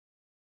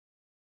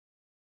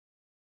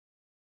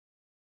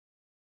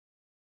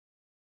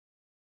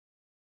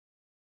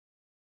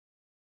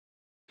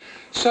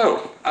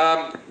So,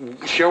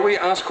 shall we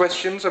ask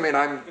questions? I mean,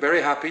 I'm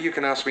very happy. You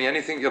can ask me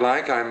anything you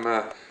like. I'm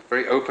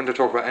very open to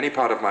talk about any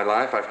part of my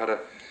life. I've had a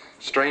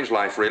strange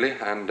life, really,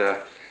 and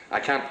I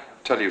can't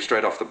tell you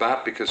straight off the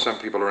bat because some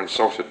people are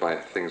insulted by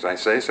things I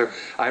say, so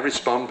I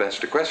respond best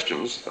to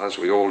questions, as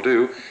we all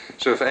do.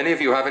 So if any of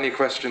you have any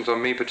questions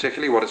on me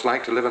particularly, what it's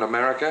like to live in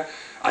America,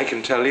 I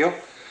can tell you.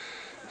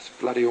 It's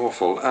bloody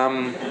awful.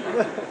 I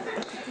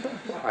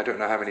don't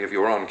know how many of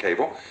you are on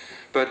cable,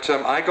 but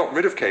I got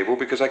rid of cable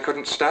because I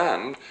couldn't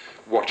stand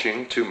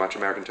watching too much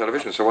American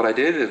television. So what I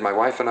did is my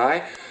wife and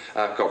I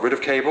got rid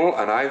of cable,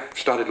 and I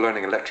started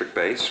learning electric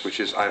bass,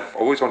 which is, I've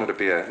always wanted to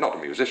be not a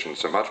musician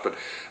so much, but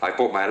I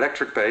bought my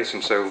electric bass,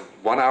 and so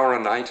 1 hour a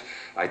night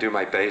I do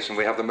my bass, and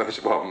we have the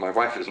most, well, my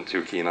wife isn't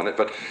too keen on it,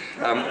 but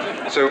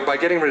so by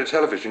getting rid of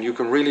television you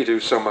can really do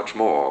so much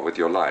more with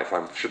your life.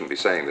 I shouldn't be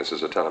saying this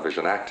as a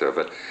television actor,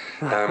 but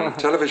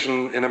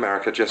television in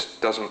America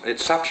just doesn't,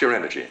 it saps your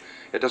energy.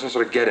 It doesn't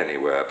sort of get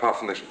anywhere, apart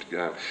from the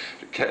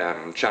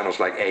channels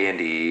like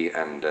A&E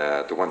and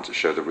the ones that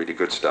show the really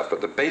good stuff.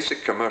 But the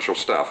basic commercial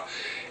stuff,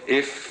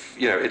 if,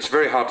 you know, it's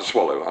very hard to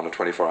swallow on a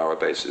 24-hour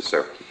basis.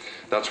 So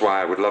that's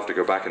why I would love to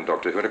go back in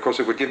Doctor Who. And of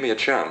course, it would give me a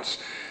chance.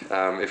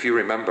 If you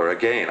remember,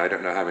 again, I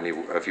don't know how many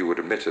of you would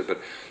admit it,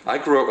 but I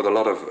grew up with a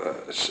lot of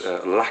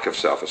lack of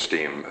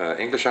self-esteem.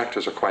 English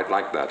actors are quite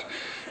like that.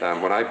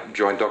 When I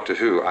joined Doctor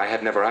Who, I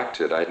had never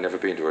acted. I had never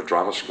been to a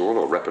drama school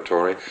or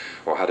repertory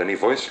or had any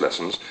voice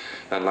lessons.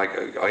 And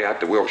like, I had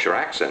the Wiltshire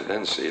accent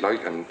then, see,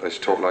 like, and I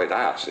talk like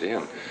that, see,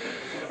 and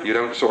you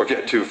don't sort of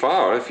get too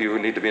far if you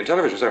need to be in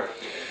television. So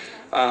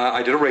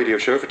I did a radio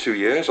show for 2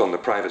 years on the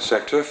private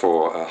sector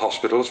for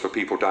hospitals for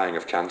people dying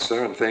of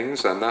cancer and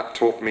things, and that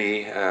taught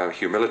me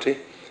humility,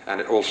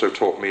 and it also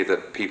taught me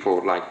that people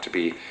like to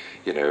be,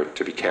 you know,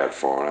 to be cared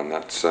for, and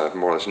that's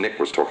more or less Nick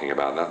was talking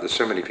about that. There's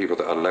so many people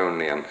that are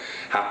lonely and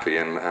happy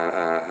and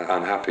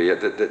unhappy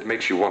that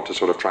makes you want to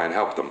sort of try and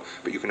help them,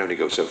 but you can only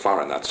go so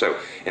far in that. So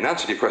in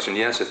answer to your question,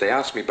 yes, if they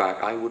asked me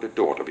back, I would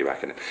adore to be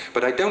back in it,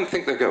 but I don't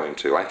think they're going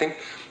to. I think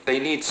they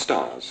need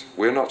stars.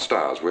 We're not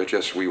stars. We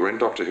were in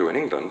Doctor Who in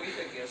England.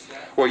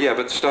 Well, yeah,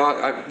 but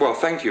well,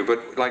 thank you,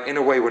 but like in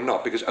a way we're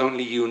not, because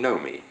only you know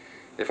me.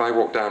 If I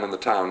walk down in the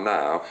town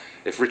now,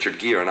 if Richard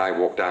Gere and I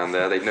walk down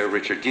there, they'd know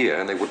Richard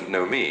Gere and they wouldn't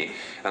know me,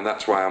 and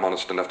that's why I'm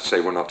honest enough to say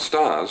we're not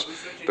stars,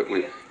 but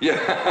we,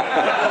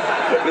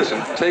 yeah.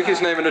 Listen, take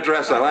his name and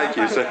address, I like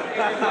you, so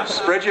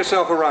spread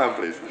yourself around,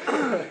 please.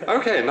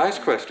 Okay, nice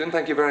question,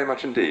 thank you very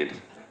much indeed.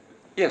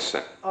 Yes,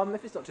 sir?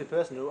 If it's not too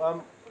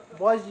personal,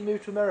 why did you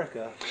move to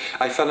America?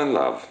 I fell in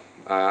love.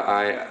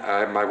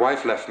 My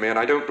wife left me, and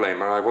I don't blame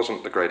her. I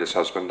wasn't the greatest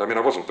husband. I mean,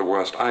 I wasn't the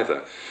worst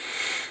either.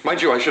 Mind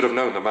you, I should have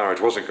known the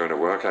marriage wasn't going to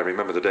work. I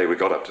remember the day we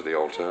got up to the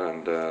altar,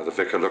 and the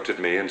vicar looked at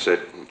me and said,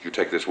 "You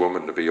take this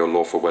woman to be your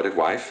lawful wedded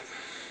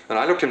wife?" And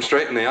I looked him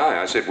straight in the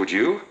eye. I said, "Would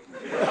you?"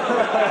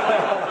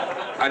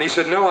 And he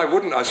said, "No, I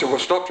wouldn't." I said, "Well,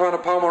 stop trying to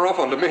palm her off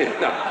onto me."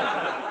 No.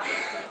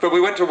 But we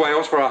went to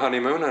Wales for our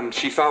honeymoon, and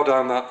she fell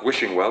down that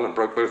wishing well and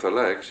broke both her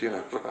legs. You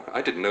know,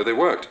 I didn't know they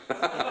worked.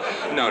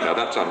 No,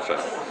 that's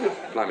unfair.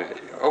 Blimey.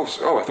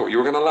 Oh, I thought you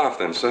were going to laugh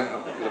then, sir.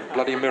 It was a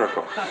bloody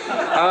miracle.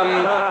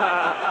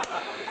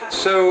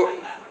 So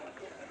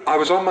I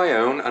was on my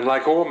own, and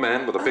like all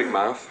men with a big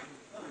mouth,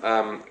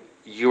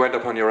 you end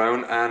up on your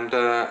own, and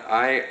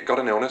I got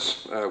an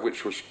illness,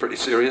 which was pretty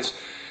serious,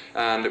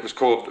 and it was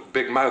called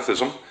big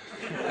mouthism,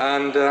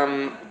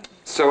 and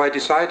so I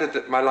decided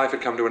that my life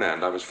had come to an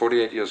end. I was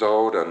 48 years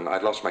old, and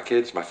I'd lost my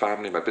kids, my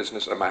family, my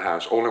business, and my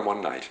house, all in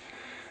one night.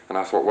 And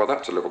I thought, well,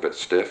 that's a little bit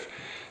stiff.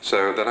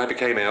 So then I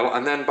became ill,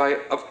 and then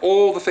of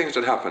all the things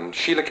that happened,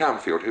 Sheila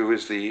Camfield, who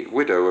is the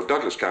widow of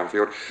Douglas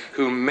Camfield,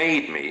 who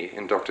made me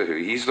in Doctor Who.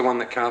 He's the one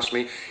that cast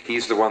me.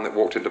 He's the one that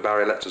walked into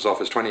Barry Letzer's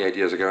office 28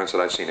 years ago and said,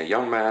 "I've seen a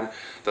young man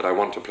that I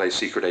want to play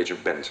Secret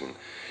Agent Benton."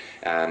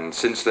 And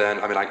since then,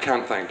 I mean, I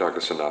can't thank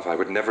Douglas enough. I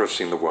would never have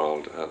seen the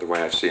world the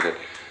way I've seen it.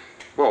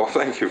 Well,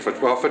 thank you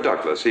for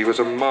Douglas. He was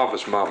a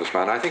marvellous, marvellous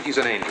man. I think he's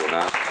an angel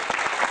now.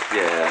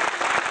 Yeah.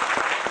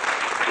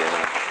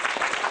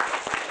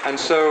 And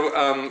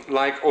so,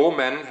 like all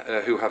men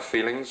who have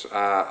feelings,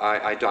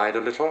 I died a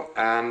little,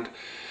 and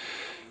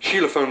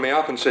Sheila phoned me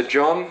up and said,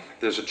 "John,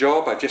 there's a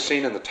job I've just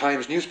seen in the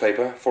Times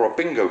newspaper for a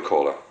bingo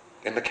caller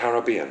in the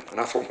Caribbean." And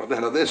I thought, well,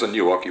 then there's a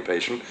new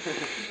occupation.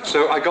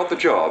 So I got the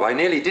job. I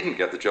nearly didn't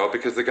get the job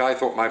because the guy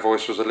thought my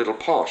voice was a little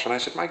posh. And I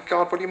said, "My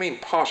God, what do you mean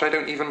posh? I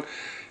don't even,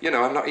 you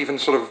know, I'm not even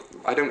sort of,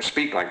 I don't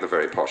speak like the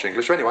very posh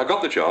English." So anyway, I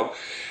got the job,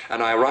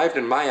 and I arrived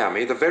in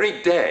Miami the very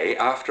day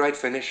after I'd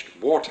finished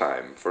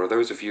Wartime, for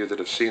those of you that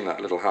have seen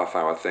that little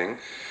half-hour thing.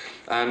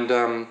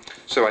 And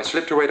so I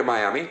slipped away to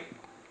Miami,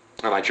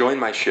 and I joined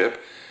my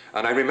ship.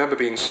 And I remember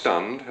being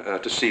stunned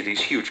to see these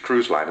huge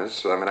cruise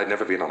liners. I mean, I'd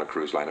never been on a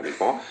cruise liner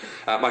before.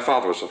 My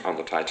father was on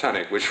the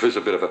Titanic, which was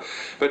a bit of a...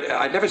 But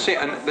I'd never seen...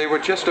 And they were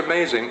just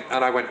amazing.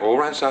 And I went all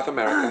around South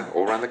America,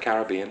 all around the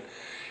Caribbean.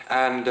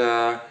 And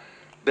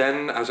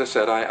then, as I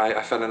said,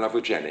 I fell in love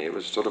with Jenny. It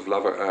was sort of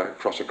love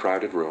across a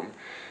crowded room.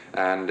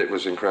 And it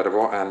was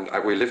incredible, and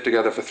we lived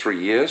together for 3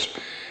 years,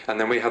 and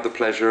then we had the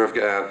pleasure of,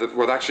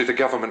 well, actually the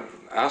government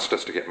asked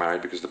us to get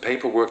married because the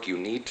paperwork you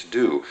need to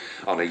do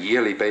on a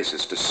yearly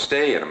basis to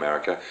stay in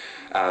America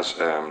as,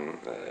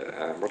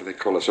 what do they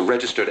call us, a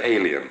registered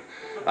alien.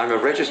 I'm a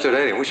registered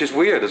alien, which is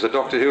weird as a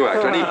Doctor Who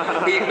actor,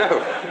 and no,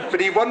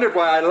 but he wondered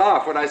why I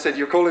laughed when I said,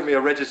 you're calling me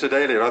a registered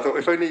alien. I thought,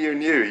 if only you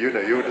knew, you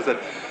would have said.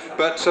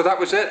 But so that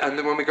was it, and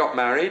then when we got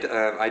married,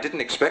 I didn't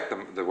expect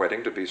the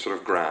wedding to be sort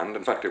of grand.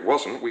 In fact, it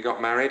wasn't. We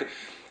got married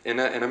in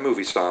a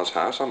movie star's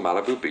house on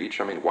Malibu Beach.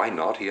 I mean, why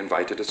not? He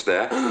invited us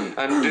there.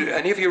 And do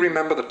any of you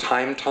remember the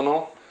time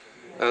tunnel?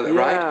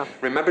 Right?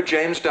 Remember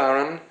James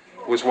Darren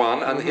was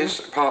one, and his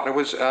partner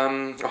was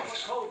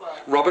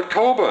Robert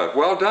Colbert.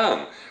 Well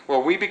done.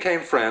 Well, we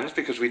became friends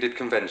because we did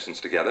conventions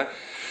together.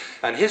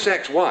 And his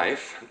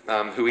ex-wife,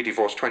 who he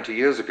divorced 20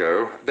 years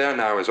ago, they're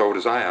now as old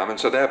as I am, and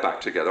so they're back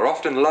together.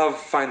 Often love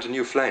finds a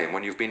new flame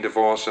when you've been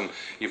divorced and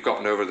you've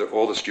gotten over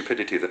all the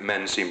stupidity that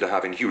men seem to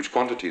have in huge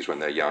quantities when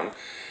they're young.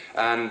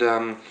 And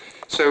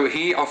so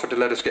he offered to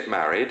let us get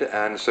married,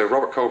 and so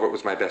Robert Colbert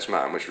was my best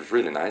man, which was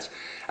really nice.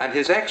 And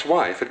his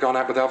ex-wife had gone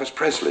out with Elvis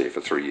Presley for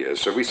 3 years,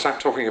 so we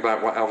sat talking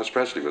about what Elvis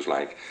Presley was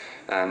like.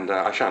 And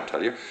I shan't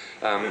tell you.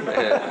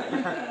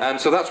 And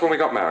so that's when we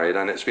got married,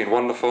 and it's been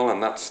wonderful,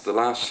 and that's the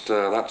last,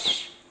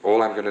 that's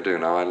all I'm going to do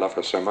now. I love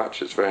her so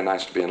much. It's very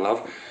nice to be in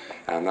love,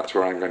 and that's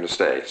where I'm going to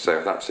stay.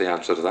 So that's the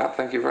answer to that.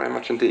 Thank you very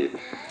much indeed.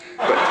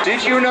 But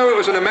did you know it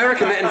was an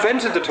American that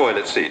invented the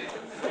toilet seat?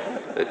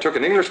 It took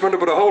an Englishman to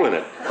put a hole in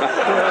it.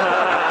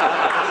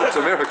 It's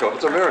a miracle.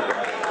 It's a miracle.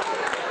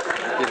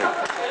 You know.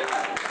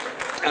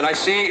 And I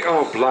see,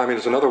 oh blimey,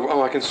 there's another,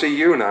 oh I can see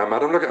you now,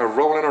 madam, look at her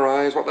rolling her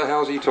eyes, what the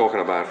hell's he talking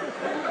about?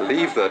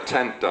 Leave the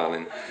tent,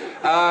 darling.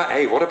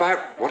 Hey, what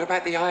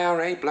about the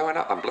IRA blowing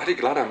up? I'm bloody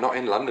glad I'm not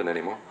in London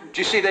anymore.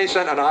 Do you see they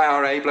sent an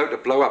IRA bloke to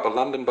blow up a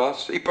London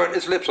bus? He burnt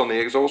his lips on the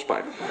exhaust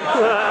pipe.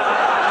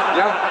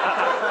 Yeah?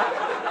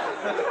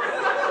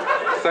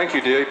 Thank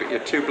you, dear, but you're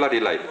too bloody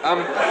late.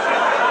 And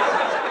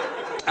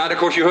of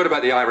course you heard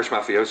about the Irish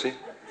mafiosi.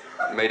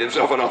 Made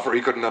himself an offer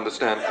he couldn't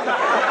understand.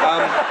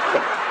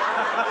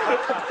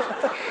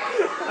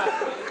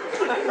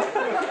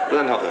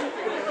 Then help them.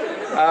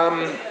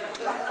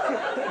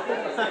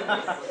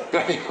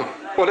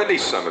 Well, at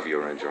least some of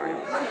you are enjoying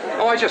it.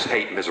 Oh, I just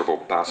hate miserable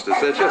bastards.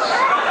 They're just,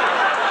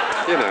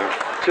 you know,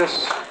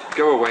 just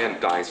go away and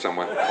die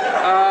somewhere.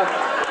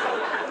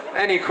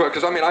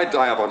 Because I mean, I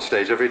die up on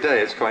stage every day.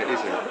 It's quite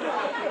easy.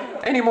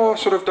 Any more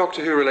sort of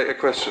Doctor Who related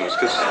questions?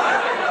 Because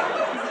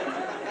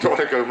I don't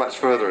want to go much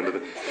further into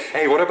the.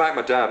 Hey, what about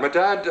my dad? My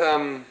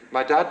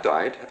dad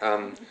died.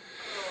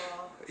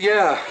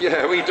 Yeah,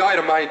 well, he died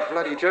of my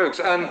bloody jokes.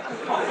 And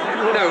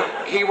no,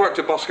 he worked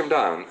at Boscombe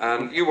Down,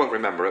 and you won't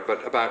remember it,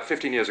 but about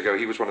 15 years ago,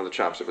 he was one of the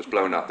chaps that was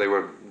blown up. They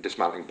were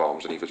dismantling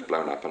bombs, and he was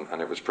blown up,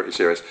 and it was pretty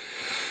serious.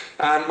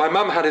 And my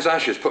mum had his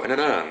ashes put in an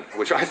urn,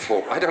 which I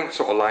thought, I don't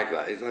sort of like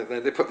that.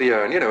 They put the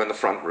urn, you know, in the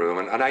front room,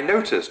 and I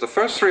noticed the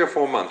first 3 or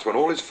 4 months when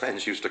all his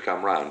friends used to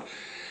come round,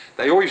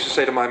 they all used to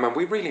say to my mum,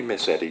 we really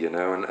miss Eddie, you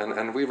know,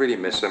 and we really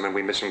miss him, and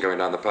we miss him going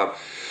down the pub.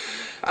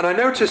 And I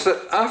noticed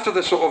that after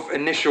the sort of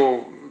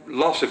initial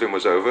loss of him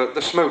was over,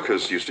 the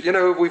smokers used to, you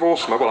know, we've all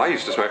smoked, well I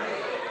used to smoke.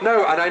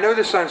 No, and I know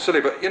this sounds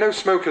silly, but you know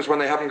smokers when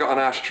they haven't got an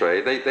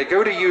ashtray, they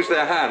go to use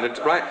their hand, and,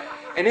 right,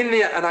 and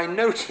I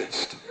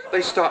noticed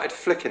they started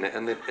flicking it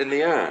in the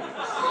urn.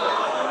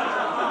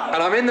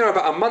 And I'm in there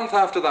about a month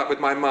after that with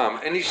my mum,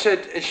 and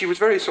she was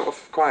very sort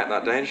of quiet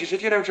that day, and she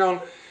said, you know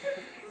John,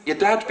 your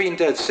dad's been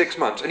dead 6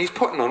 months and he's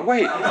putting on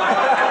weight.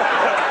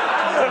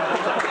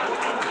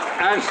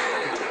 And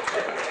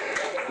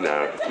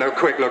no,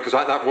 quick look, because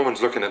that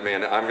woman's looking at me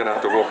and I'm going to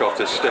have to walk off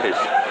this stage.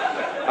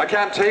 I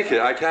can't take it,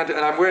 I can't, and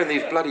I'm wearing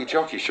these bloody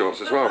jockey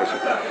shorts as well. Which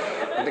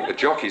I think the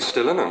jockey's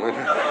still in them.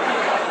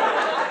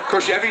 Of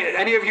course,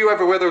 any of you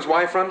ever wear those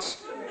Y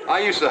fronts? I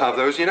used to have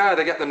those. You know how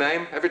they get the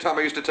name? Every time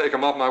I used to take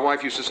them off, my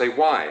wife used to say,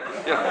 why?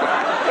 You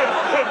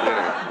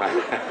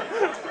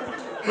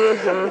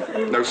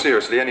know, no,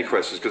 seriously, any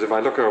questions? Because if I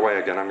look her away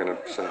again, I'm going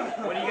to say...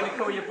 What are you going to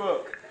call your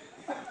book?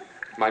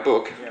 My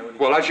book? Yeah,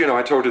 well, as you know,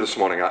 I told you this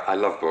morning, I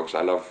love books.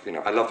 I love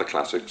the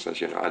classics,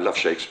 as you know. I love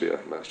Shakespeare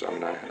most. I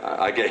mean,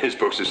 I get his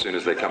books as soon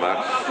as they come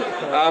out.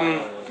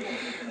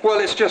 Well,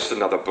 it's just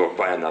another book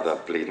by another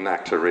bleeding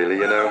actor, really,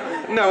 you know.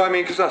 No, I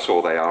mean, because that's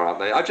all they are, aren't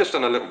they? I've just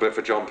done a little bit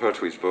for John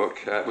Pertwee's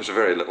book. It was a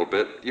very little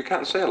bit. You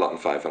can't say a lot in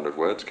 500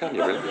 words, can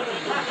you, really?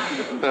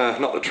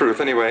 Not the truth,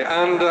 anyway.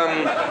 And,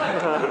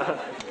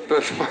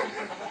 but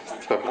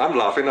I'm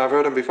laughing, I've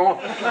heard him before.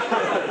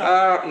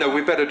 No,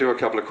 we better do a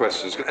couple of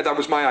questions. That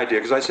was my idea,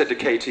 because I said to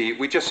Katie,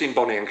 we'd just seen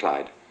Bonnie and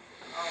Clyde.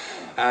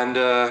 And,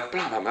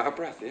 blimey, I'm out of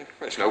breath, yeah.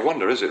 It's no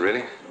wonder, is it,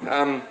 really?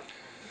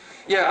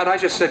 Yeah, and I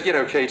just said, you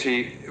know,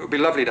 Katie, it would be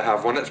lovely to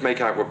have one. Let's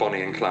make out with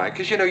Bonnie and Clyde.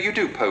 Because, you know, you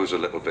do pose a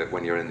little bit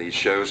when you're in these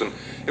shows, and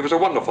it was a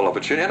wonderful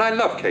opportunity. And I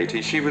love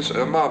Katie. She was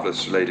a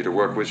marvellous lady to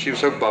work with. She was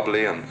so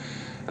bubbly, and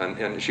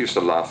she used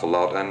to laugh a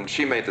lot, and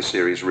she made the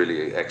series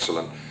really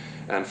excellent.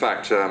 In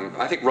fact,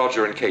 I think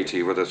Roger and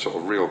Katie were the sort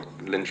of real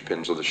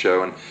linchpins of the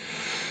show, and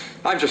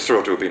I'm just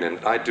thrilled to have been in.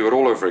 I'd do it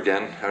all over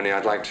again, only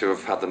I'd like to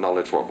have had the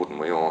knowledge, what wouldn't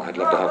we all? I'd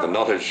love to have the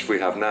knowledge we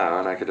have now,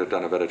 and I could have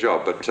done a better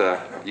job, but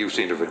you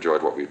seem to have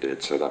enjoyed what we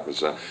did, so that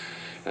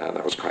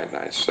was quite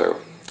nice. So,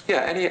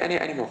 yeah,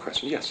 any more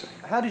questions? Yes, sir.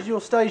 How did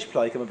your stage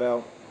play come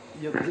about?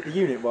 The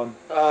unit one?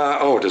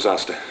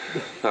 Disaster.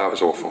 Oh, it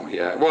was awful,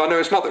 yeah. Well, no,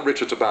 it's not that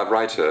Richard's a bad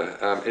writer,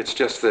 it's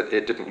just that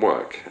it didn't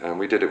work. And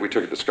we took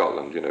it to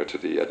Scotland, you know, to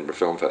the Edinburgh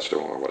Film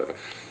Festival or whatever,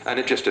 and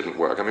it just didn't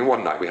work. I mean,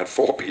 one night we had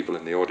 4 people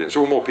in the audience,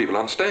 there were more people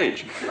on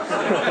stage.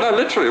 No,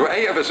 literally, there were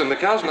 8 of us in the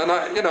cast, and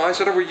I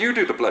said, oh, well, you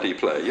do the bloody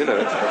play, you know.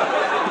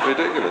 It's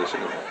ridiculous, you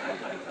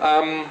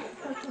know.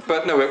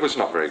 But no, it was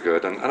not very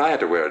good, and I had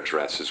to wear a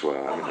dress as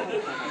well. I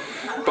mean,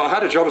 but I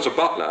had a job as a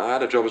butler. I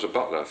had a job as a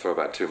butler for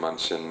about 2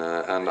 months, and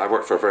I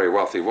worked for a very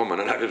wealthy woman,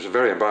 and it was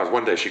very embarrassing.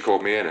 One day she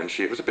called me in, and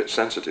it was a bit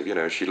sensitive, you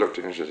know. She looked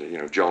at me and she said, you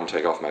know, John,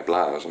 take off my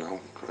blouse, and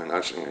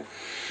I said, you know,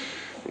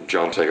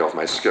 John, take off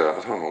my skirt.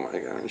 I thought, oh my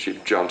God.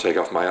 And John, take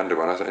off my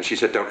underwear. And she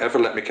said, don't ever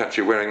let me catch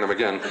you wearing them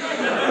again.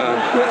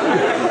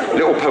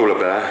 Little polar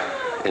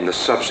bear in the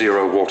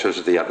sub-zero waters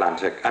of the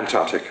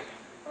Antarctic.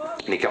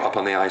 And he got up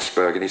on the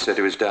iceberg and he said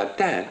to his dad,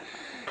 Dad,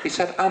 he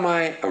said, am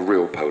I a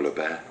real polar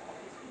bear?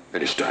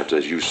 And his dad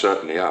says, you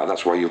certainly are.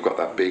 That's why you've got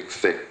that big,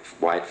 thick,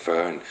 white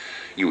fur, and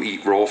you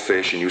eat raw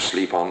fish and you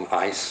sleep on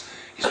ice.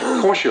 He said,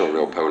 of course you're a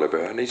real polar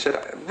bear. And he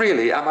said,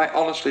 really, am I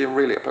honestly and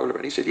really a polar bear?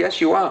 And he said, yes,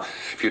 you are.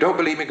 If you don't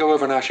believe me, go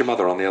over and ask your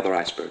mother on the other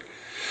iceberg.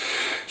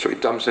 So he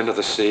dumps into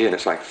the sea, and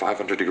it's like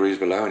 500 degrees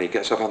below, and he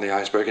gets up on the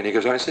iceberg, and he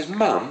goes out and says,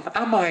 Mum,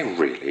 am I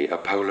really a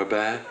polar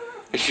bear?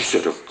 And she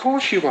said, of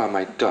course you are,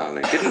 my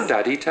darling. Didn't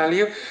Daddy tell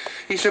you?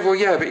 He said, well,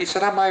 yeah, but he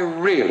said, am I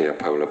really a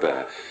polar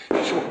bear?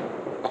 She said,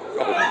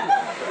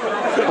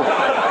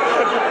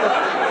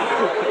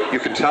 You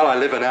can tell I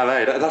live in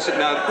LA. That's it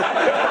now.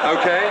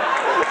 Okay?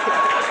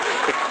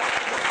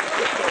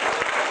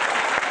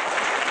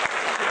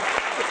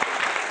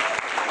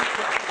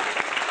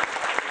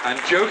 And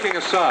joking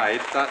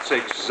aside, that's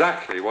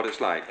exactly what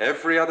it's like.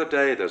 Every other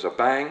day there's a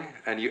bang,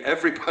 and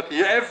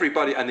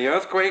everybody, and the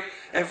earthquake,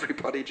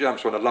 everybody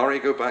jumps when a lorry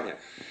goes by. Yeah.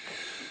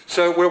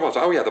 So where was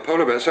I? Oh yeah, the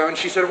polar bear. So, and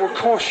she said, well, of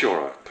course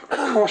you're up.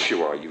 Of course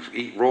you are. You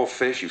eat raw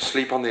fish, you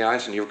sleep on the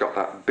ice, and you've got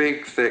that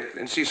big, thick...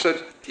 And he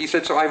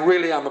said, so I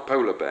really am a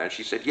polar bear? And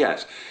she said,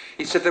 yes.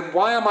 He said, then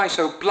why am I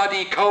so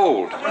bloody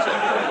cold?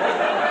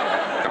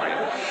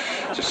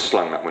 Just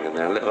slung that one in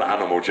there, a little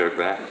animal joke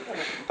there.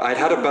 I'd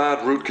had a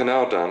bad root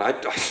canal done.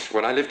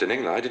 When I lived in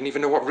England, I didn't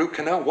even know what root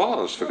canal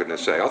was, for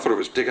goodness sake. I thought it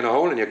was digging a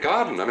hole in your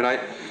garden. I mean,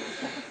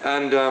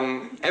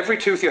 every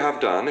tooth you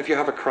have done, if you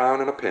have a crown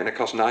and a pin, it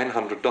costs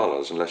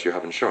 $900 unless you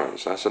have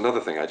insurance. That's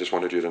another thing I just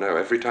wanted you to know.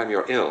 Every time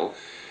you're ill,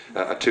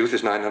 a tooth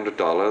is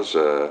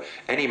 $900.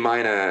 Any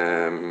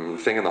minor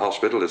thing in the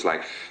hospital is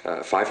like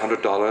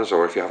 $500,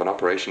 or if you have an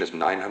operation, it's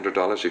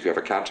 $900. If you have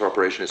a cancer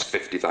operation, it's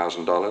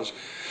 $50,000.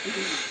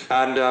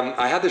 And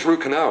I had this root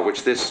canal,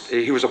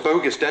 he was a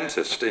bogus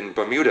dentist in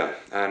Bermuda,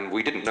 and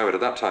we didn't know it at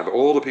that time, but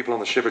all the people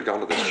on the ship had gone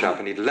to this chap,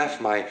 and he'd left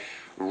my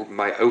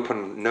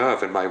open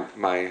nerve in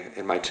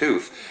my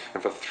tooth,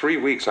 and for 3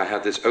 weeks I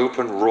had this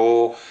open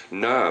raw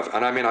nerve,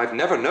 and I mean, I've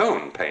never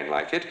known pain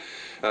like it,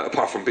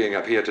 apart from being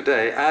up here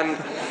today, and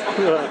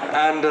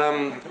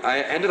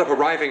I ended up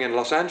arriving in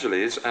Los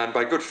Angeles, and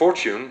by good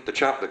fortune, the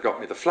chap that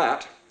got me the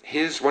flat,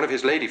 one of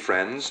his lady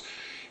friends,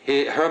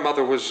 her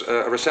mother was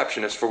a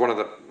receptionist for one of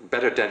the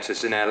better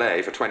dentists in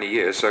LA for 20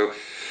 years, so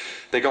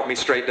they got me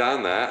straight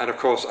down there, and of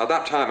course, at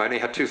that time I only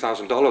had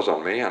 $2,000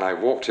 on me, and I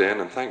walked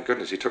in, and thank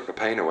goodness he took the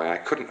pain away. I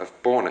couldn't have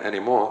borne it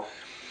anymore.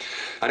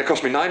 And it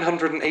cost me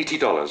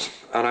 $980,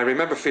 and I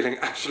remember feeling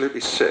absolutely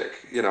sick.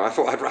 You know, I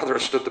thought I'd rather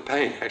have stood the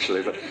pain,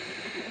 actually. But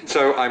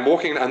so I'm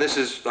walking, and this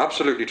is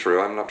absolutely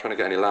true. I'm not trying to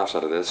get any laughs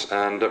out of this.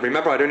 And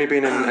remember, I'd only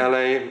been in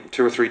LA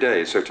 2 or 3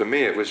 days, so to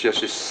me it was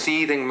just this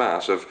seething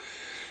mass of,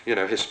 you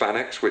know,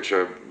 Hispanics, which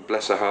are,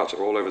 bless their hearts,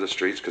 are all over the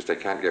streets because they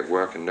can't get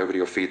work and nobody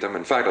will feed them.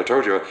 In fact, I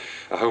told you,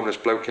 a homeless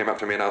bloke came up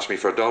to me and asked me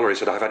for $1. He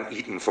said, I haven't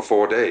eaten for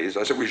 4 days.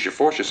 I said, well, you should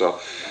force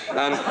yourself.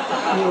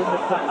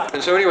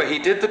 And so anyway, he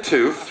did the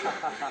tooth.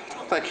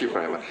 Thank you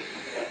very much.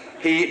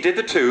 He did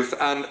the tooth,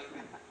 and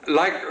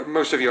like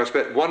most of you, I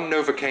expect one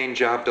Novocaine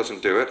jab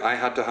doesn't do it. I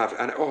had to have,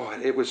 and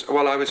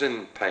I was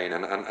in pain,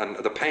 and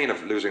the pain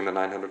of losing the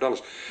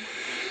 $900.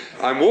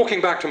 I'm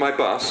walking back to my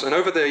bus, and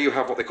over there you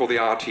have what they call the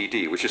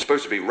RTD, which is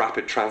supposed to be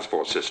Rapid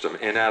Transport System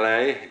in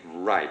LA,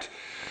 right.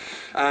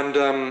 And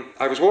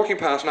I was walking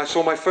past, and I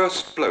saw my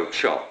first bloke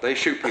shot. They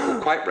shoot people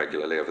quite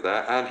regularly over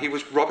there, and he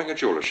was robbing a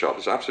jeweler's shop,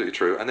 that's absolutely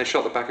true, and they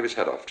shot the back of his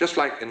head off, just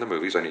like in the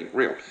movies, only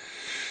real.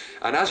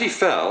 And as he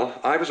fell,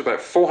 I was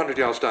about 400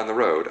 yards down the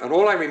road, and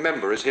all I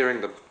remember is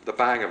hearing the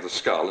bang of the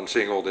skull and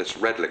seeing all this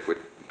red liquid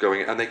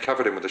going, and they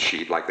covered him with a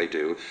sheet like they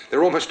do.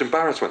 They're almost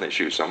embarrassed when they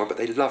shoot someone, but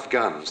they love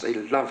guns. They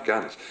love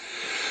guns.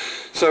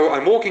 So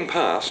I'm walking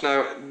past,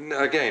 now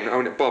again,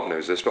 only Bob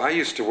knows this, but I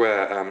used to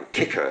wear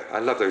kicker. I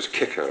love those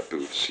kicker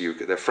boots.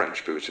 They're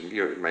French boots, and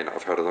you may not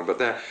have heard of them, but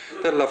they're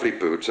lovely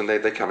boots, and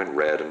they come in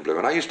red and blue.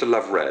 And I used to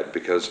love red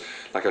because,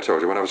 like I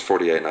told you, when I was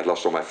 48 and I'd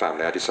lost all my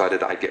family, I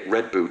decided I'd get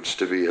red boots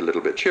to be a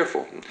little bit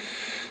cheerful.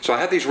 So I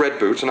had these red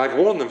boots, and I've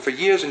worn them for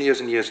years and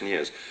years and years and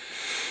years.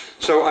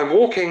 So I'm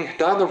walking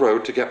down the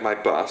road to get my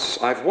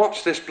bus. I've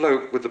watched this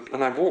bloke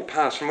and I've walked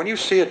past, and when you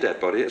see a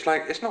dead body, it's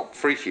like, it's not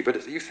freaky,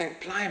 but you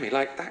think, blimey,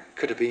 like, that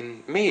could have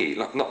been me.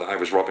 Not that I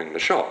was robbing the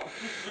shop.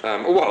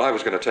 Well, I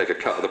was going to take a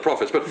cut of the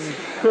profits, but,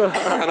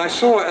 and I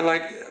saw it, and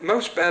like,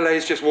 most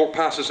LAs just walk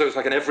past as though it's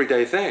like an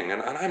everyday thing,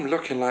 and I'm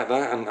looking like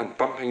that, and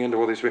bumping into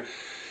all these people.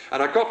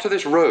 And I got to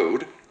this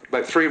road,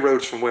 about 3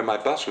 roads from where my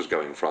bus was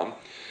going from,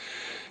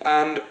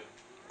 and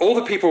all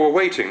the people were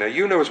waiting. Now,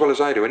 you know as well as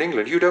I do, in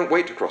England, you don't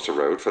wait to cross a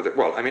road for the,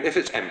 well, I mean, if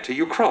it's empty,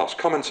 you cross.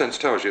 Common sense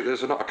tells you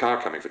there's not a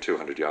car coming for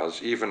 200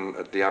 yards, even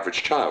the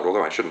average child,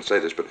 although I shouldn't say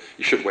this, but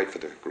you should wait for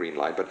the green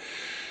light. But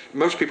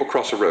most people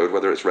cross a road,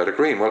 whether it's red or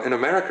green. Well, in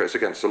America, it's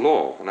against the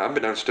law. And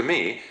unbeknownst to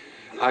me,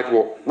 I'd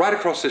walk right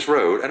across this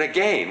road, and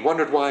again,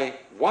 wondered why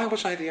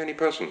was I the only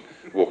person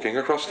walking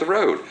across the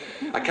road?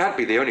 I can't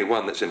be the only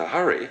one that's in a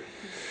hurry.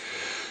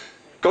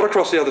 Got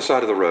across the other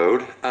side of the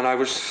road, and I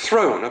was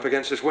thrown up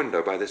against this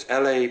window by this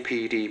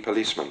LAPD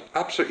policeman.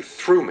 Absolutely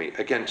threw me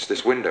against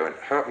this window and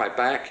hurt my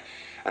back,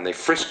 and they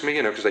frisked me,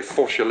 you know, because they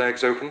force your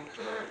legs open,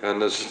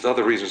 and there's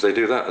other reasons they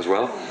do that as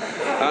well.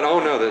 And oh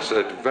no, there's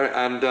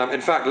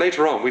in fact,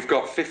 later on, we've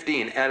got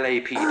 15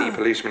 LAPD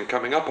policemen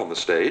coming up on the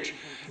stage.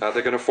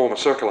 They're going to form a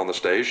circle on the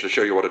stage to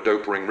show you what a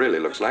dope ring really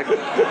looks like.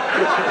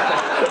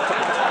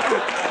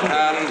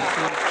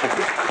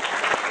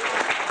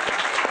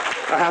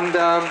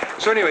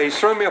 So anyway, he's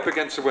thrown me up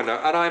against the window,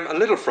 and I'm a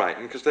little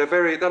frightened because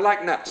they're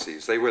like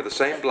Nazis. They wear the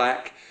same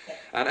black.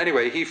 And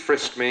anyway, he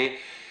frisked me,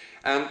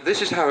 and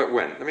this is how it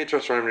went. Let me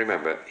just try and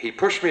remember. He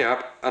pushed me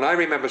up, and I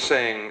remember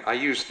saying, I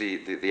used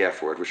the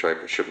F word, which I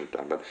shouldn't have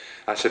done, but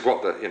I said,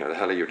 what the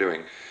hell are you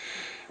doing?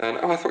 And,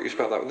 oh, I thought you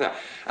spelled that with that.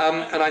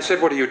 And I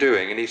said, what are you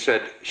doing? And he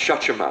said,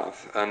 shut your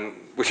mouth,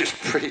 which is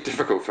pretty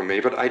difficult for me,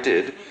 but I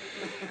did.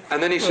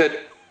 And then he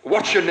said,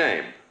 what's your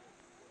name?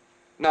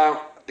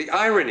 Now, the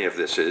irony of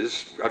this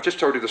is, I've just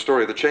told you the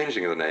story of the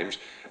changing of the names.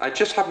 I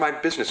just had my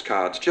business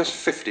cards, just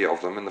 50 of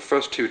them in the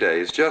first 2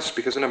 days, just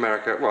because in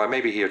America, well,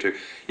 maybe here too,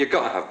 you've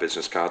got to have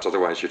business cards,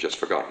 otherwise you're just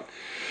forgotten.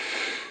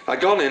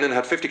 I'd gone in and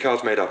had 50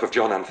 cards made up of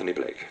John Anthony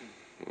Blake.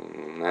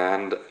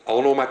 And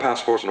on all my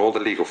passports and all the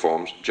legal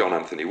forms, John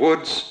Anthony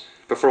Woods.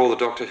 But for all the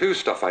Doctor Who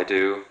stuff I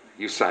do,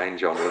 you sign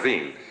John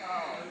Levene.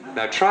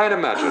 Now try and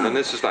imagine, and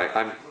this is like,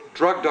 I'm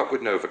drugged up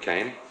with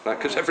Novocaine,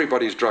 because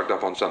everybody's drugged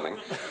up on something.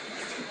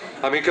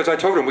 I mean, because I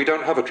told him we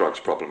don't have a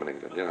drugs problem in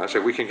England. I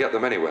said we can get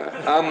them anywhere.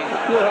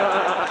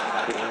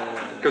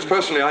 Because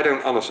personally,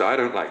 honestly, I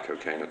don't like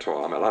cocaine at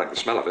all. I mean, I like the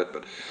smell of it,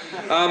 but...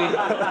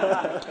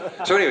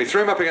 So anyway,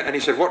 threw him up again, and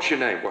he said, what's your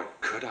name? What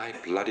could I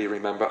bloody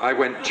remember? I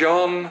went,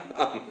 John...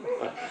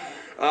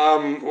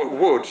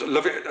 Woods,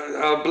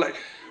 Blake.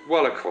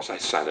 Well, of course, I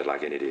sounded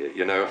like an idiot,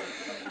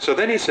 So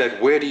then he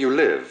said, where do you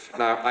live?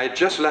 Now, I had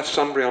just left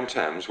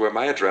Sunbury-on-Thames, where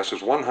my address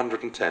was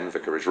 110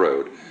 Vicarage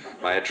Road.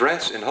 My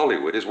address in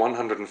Hollywood is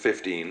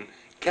 115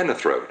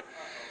 Kenneth Road.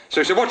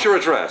 So he said, what's your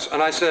address?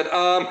 And I said,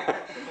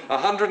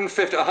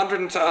 150,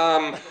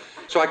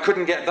 so I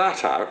couldn't get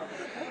that out.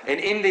 And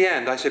in the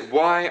end, I said,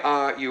 why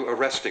are you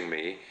arresting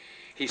me?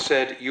 He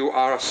said, you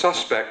are a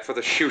suspect for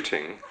the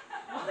shooting.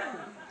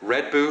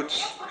 Red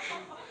boots,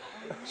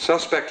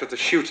 suspect of the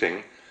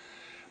shooting.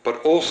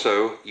 But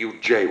also, you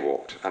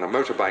jaywalked, and a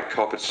motorbike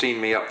cop had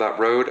seen me up that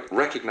road,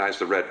 recognized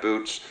the red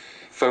boots,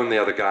 phoned the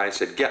other guy,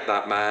 said, get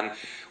that man.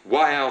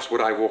 Why else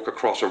would I walk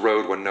across a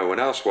road when no one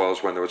else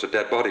was, when there was a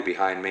dead body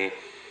behind me?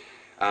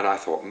 And I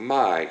thought, and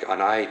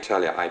I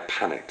tell you, I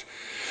panicked.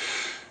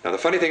 Now, the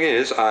funny thing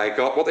is,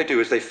 what they do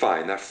is they're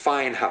fine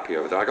happy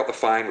over there. I got the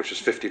fine, which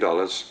was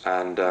 $50,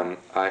 and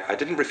I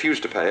didn't refuse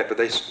to pay it, but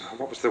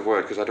what was the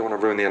word? Because I don't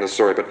want to ruin the end of the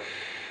story, but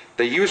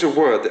they use a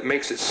word that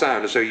makes it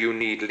sound as though you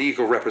need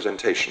legal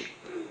representation.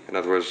 In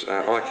other words,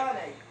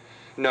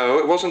 no,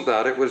 it wasn't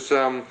that. It was,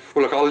 well,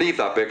 look, I'll leave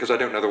that bit because I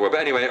don't know the word.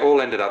 But anyway, it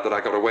all ended up that I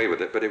got away with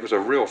it, but it was a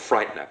real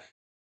frightener.